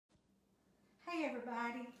Hey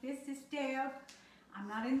everybody, this is Deb. I'm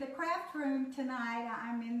not in the craft room tonight,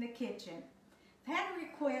 I'm in the kitchen. I've had a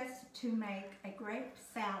request to make a grape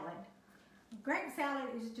salad. Grape salad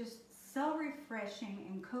is just so refreshing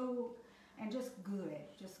and cool and just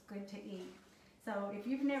good to eat. So if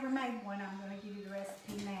you've never made one, I'm going to give you the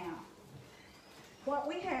recipe now. What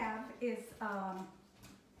we have is, I've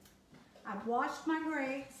washed my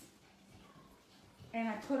grapes and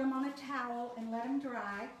I put them on a towel and let them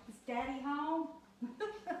dry. Is Daddy home?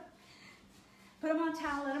 Put them on a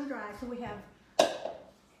towel, let them dry. So we have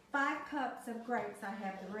 5 cups of grapes. I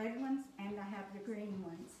have the red ones and I have the green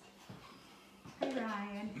ones. Hey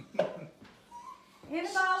Ryan. In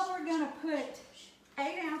a bowl we're going to put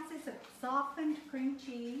 8 ounces of softened cream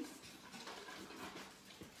cheese.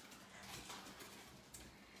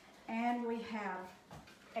 And we have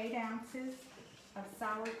 8 ounces of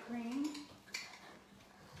sour cream.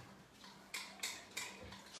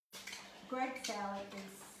 Grape salad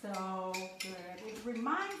is so good. It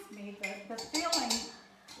reminds me, the filling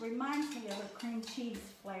reminds me of a cream cheese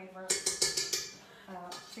flavor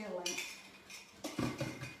filling.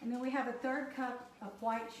 And then we have a 1/3 cup of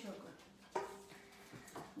white sugar.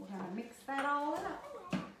 We're going to mix that all up.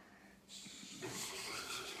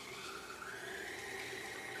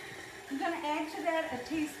 I'm going to add to that a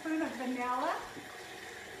teaspoon of vanilla.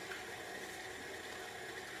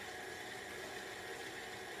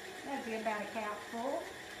 That'd be about a cupful.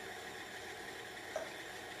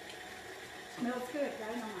 Smells good,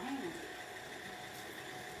 right on my hands.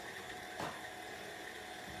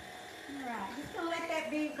 Alright, just gonna let that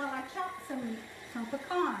be while I chop some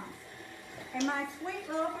pecans. And my sweet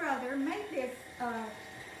little brother made this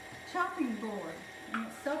chopping board, and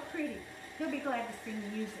it's so pretty. He'll be glad to see me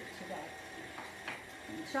use it today.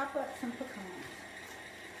 And chop up some pecans.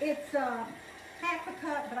 It's half a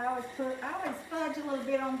cup, but I always fudge a little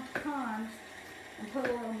bit on pecans and put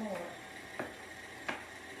a little more.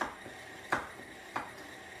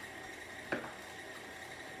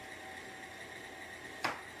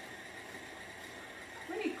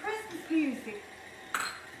 We need Christmas music.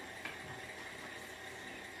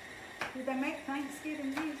 Do they make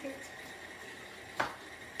Thanksgiving music?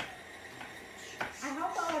 I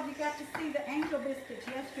hope all of you got to see the angel biscuits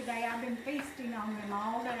yesterday. I've been feasting on them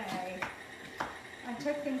all day. I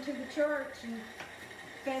took them to the church and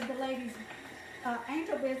fed the ladies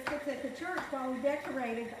angel biscuits at the church while we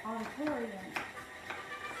decorated the auditorium.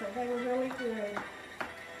 So they were really good.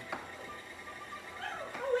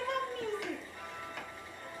 Oh, we have music.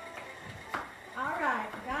 All right,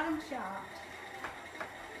 got them chopped.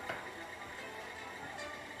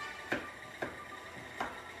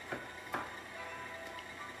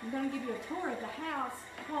 I'm going to give you a tour of the house,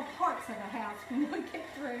 all parts of the house when we get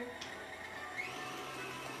through.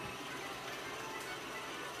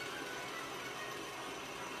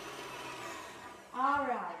 All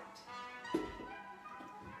right.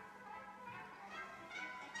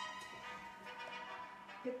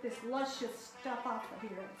 Get this luscious stuff off of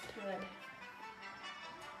here. It's good.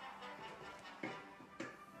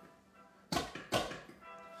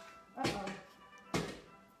 Uh-oh.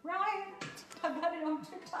 Ryan, I got it on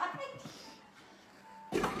too tight.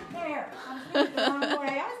 There. I was doing it the wrong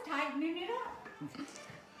way. I was tightening it up. I'm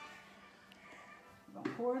going to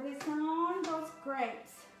pour this on those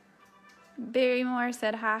grapes. Barrymore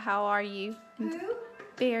said hi, how are you? Who?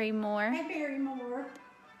 Barrymore. Hey, Barrymore.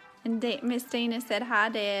 And Miss Dina said hi,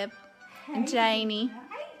 Deb. Hey, and Janie.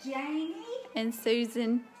 Hey, Janie. And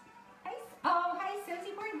Susan. Hey, hey,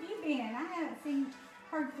 Susie, where have you been? I haven't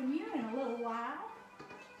heard from you in a little while.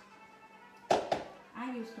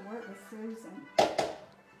 I used to work with Susan.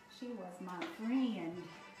 She was my friend.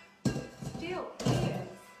 Still is.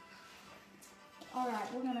 All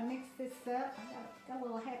right, we're going to mix this up. I got a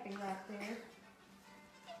little happy right there.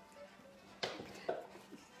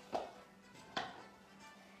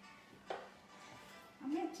 I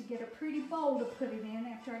meant to get a pretty bowl to put it in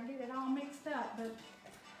after I get it all mixed up, but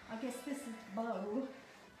I guess this is the bowl.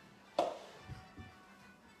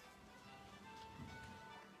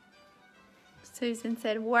 Susan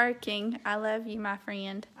said, working. I love you, my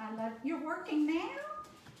friend. You're working now?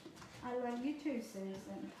 I love you too,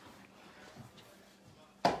 Susan.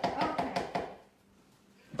 Okay.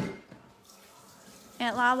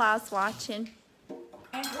 Aunt Lala's watching.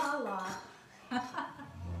 Aunt Lala.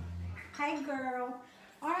 Hey, girl.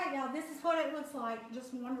 All right, y'all, this is what it looks like.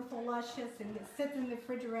 Just wonderful, luscious, and it sits in the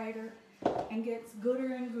refrigerator and gets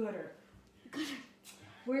gooder and gooder.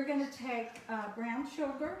 We're going to take brown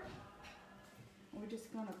sugar. We're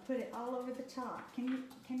just going to put it all over the top. Can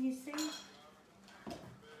you see?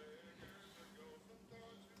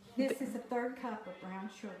 This is a 1/3 cup of brown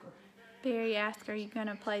sugar. Barry asked, are you going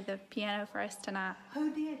to play the piano for us tonight?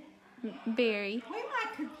 Who did? Barry. We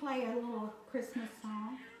might could play a little Christmas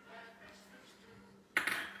song.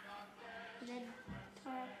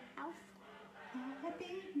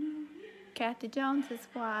 Happy New Year. Kathy Jones is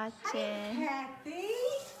watching. Hey, Kathy.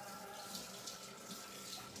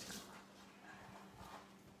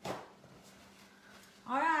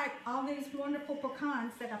 All right, all these wonderful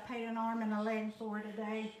pecans that I paid an arm and a leg for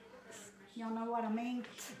today. Y'all know what I mean?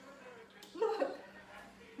 Look.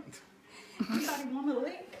 Anybody want a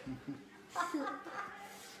lick?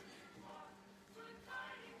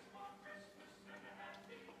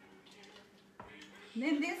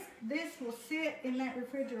 Then this will sit in that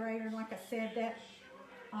refrigerator. Like I said, that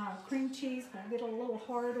cream cheese will get a little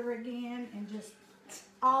harder again, and just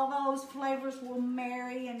all those flavors will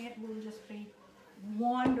marry, and it will just be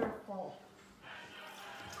wonderful.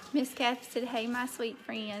 Miss Kathy said, hey, my sweet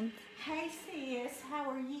friend. Hey sis, how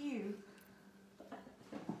are you?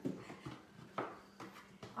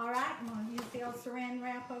 All right, I'm going to use the old saran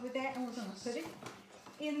wrap over that, and we're going to put it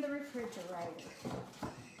in the refrigerator.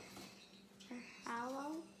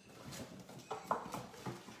 Hello.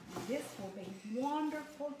 This will be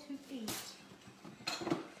wonderful to eat.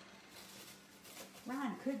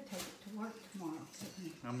 Ryan could take it to work tomorrow, couldn't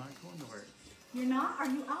he? I'm not going to work. You're not? Are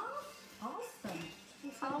you off? Awesome.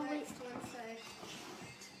 It's always Wednesday.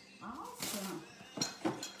 Awesome.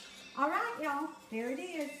 All right, y'all. There it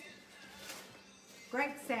is.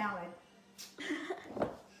 Grape salad.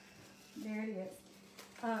 There it is.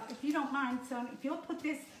 If you don't mind, son, if you'll put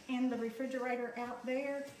this in the refrigerator out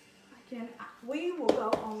there, then we will go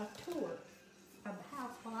on a tour of the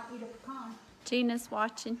house while I eat a pecan. Gina's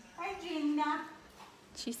watching. Hey, Gina.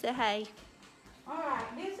 She said, hey. All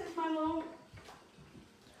right, this is my little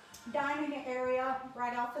dining area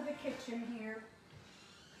right off of the kitchen here.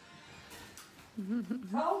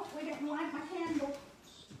 Oh, we didn't light my candle.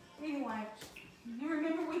 Anyway, you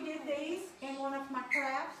remember we did these in one of my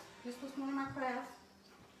crafts? This was one of my crafts.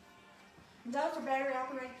 Those are battery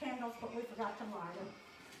operated candles, but we forgot to light them.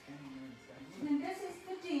 And then this is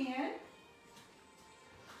the den.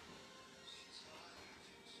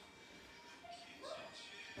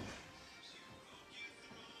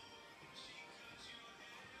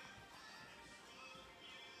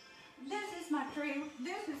 This is my tree.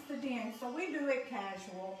 This is the den, so we do it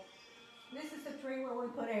casual. This is the tree where we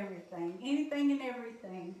put everything, anything and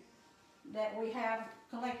everything that we have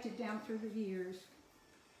collected down through the years.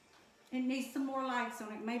 It needs some more lights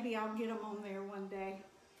on it. Maybe I'll get them on there one day.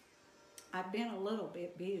 I've been a little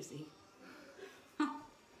bit busy.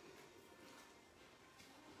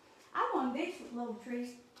 I won these little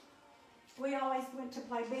trees. We always went to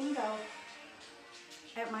play bingo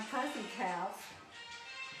at my cousin's house.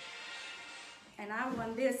 And I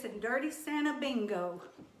won this in Dirty Santa Bingo.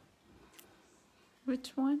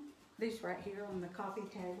 Which one? This right here on the coffee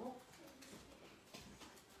table.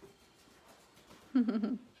 This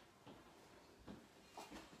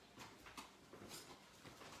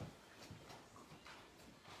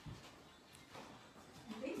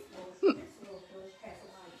little bush has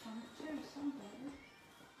lights on it too, somewhere.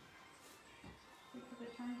 We could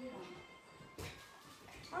have turned it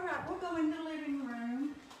on. All right, we'll go in the living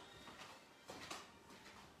room.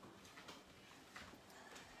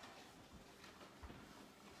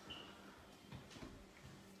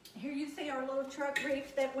 Here you see our little truck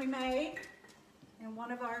wreath that we made in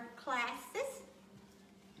one of our classes.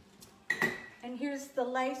 And here's the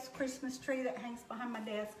lace Christmas tree that hangs behind my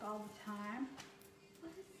desk all the time.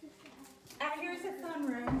 What is this? Out here's the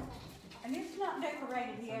sunroom. And it's not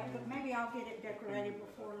decorated yet, but maybe I'll get it decorated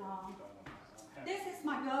before long. This is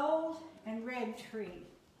my gold and red tree.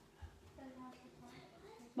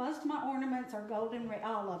 Most of my ornaments are gold and red.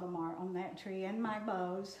 All of them are on that tree. And my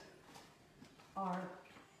bows are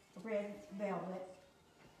red velvet.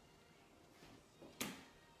 And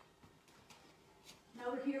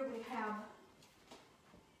over here we have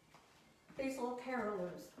these little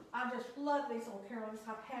carolers. I just love these little carolers.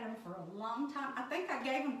 I've had them for a long time. I think I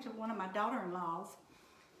gave them to one of my daughter-in-laws,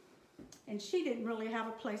 and she didn't really have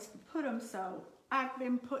a place to put them, so I've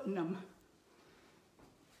been putting them.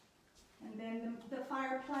 And then the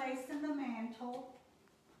fireplace and the mantle.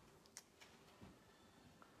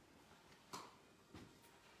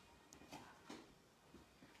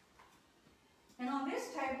 And on this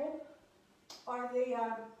table are the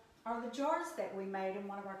jars that we made in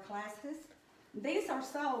one of our classes. These are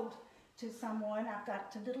sold to someone. I've got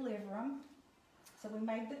to deliver them. So we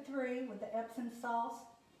made the 3 with the Epsom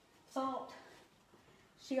salt.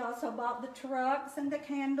 She also bought the trucks and the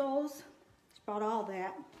candles. She bought all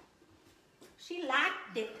that. She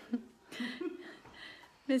liked it.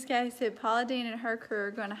 Miss Kathy said Paula Dean and her crew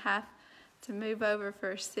are going to have to move over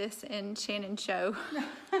for Sis and Shannon show.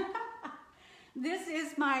 This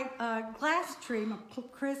is my glass tree, my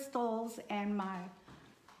crystals and my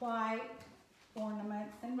white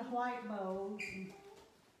ornaments and the white bows.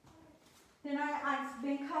 Then I've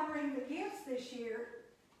been covering the gifts this year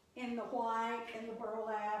in the white and the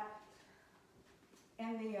burlap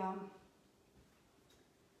and the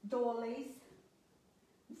doilies.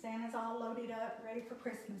 Santa's all loaded up, ready for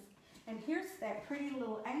Christmas. And here's that pretty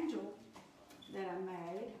little angel that I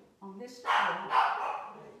made on this tree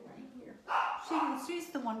right here. She's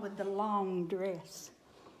the one with the long dress.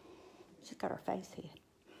 She's got her face hid.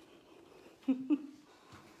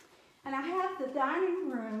 And I have the dining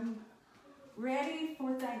room ready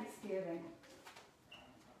for Thanksgiving.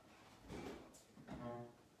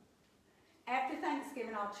 After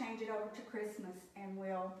Thanksgiving, I'll change it over to Christmas, and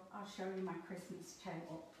I'll show you my Christmas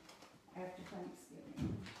table after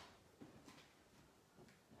Thanksgiving.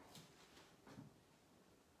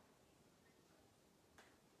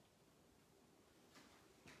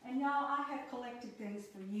 And y'all, I have collected things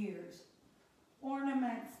for years.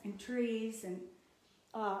 Ornaments and trees, and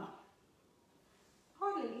hardly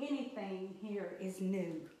anything here is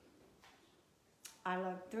new. I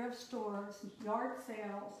love thrift stores, yard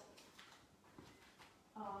sales.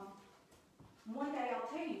 One day I'll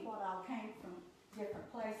tell you what all came from different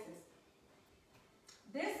places.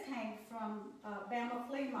 This came from Bama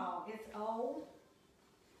Flea Mall. It's old,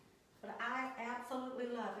 but I absolutely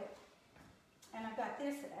love it. And I got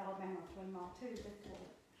this at Alabama Flea Mall too, this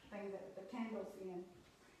little thing that the candle's in.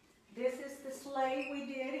 This is the sleigh we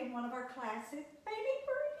did in one of our classes. Baby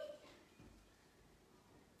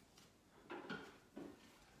Birdie!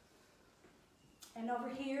 And over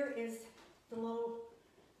here is the little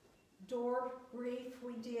door wreath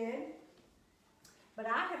we did. But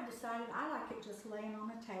I have decided I like it just laying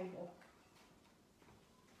on a table.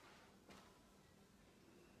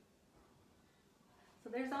 So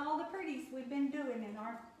there's all the pretties we've been doing in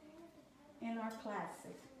our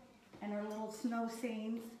classes. And our little snow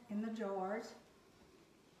scenes in the jars.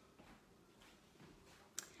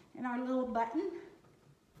 And our little button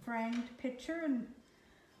framed picture and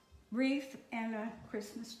wreath and a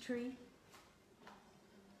Christmas tree.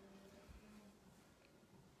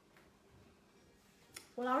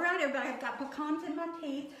 Well, all right, everybody, I've got pecans in my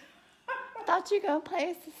teeth. I thought you were going to play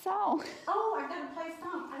us a song. Oh, I got to play a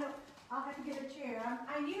song. I'll have to get a chair.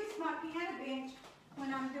 I use my piano bench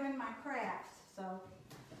when I'm doing my crafts, so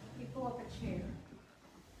you pull up a chair.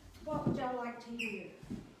 What would y'all like to hear?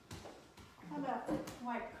 How about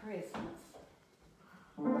White Christmas?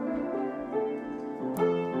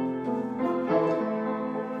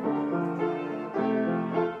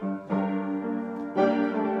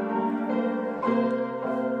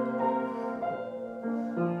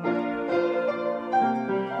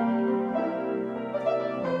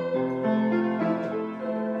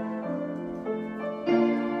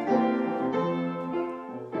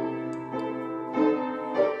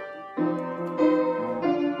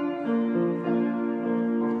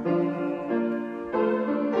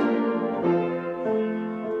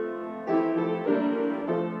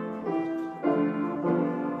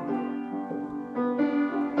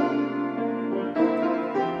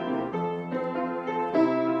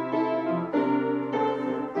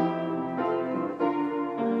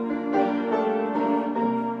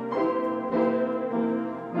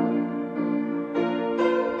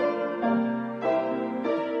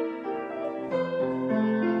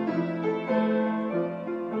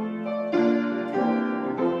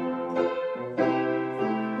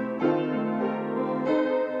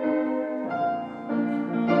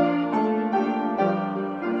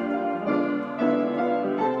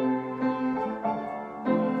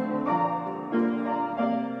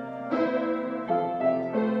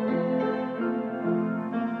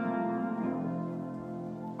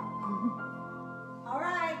 All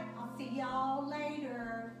right, I'll see y'all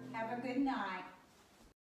later. Have a good night.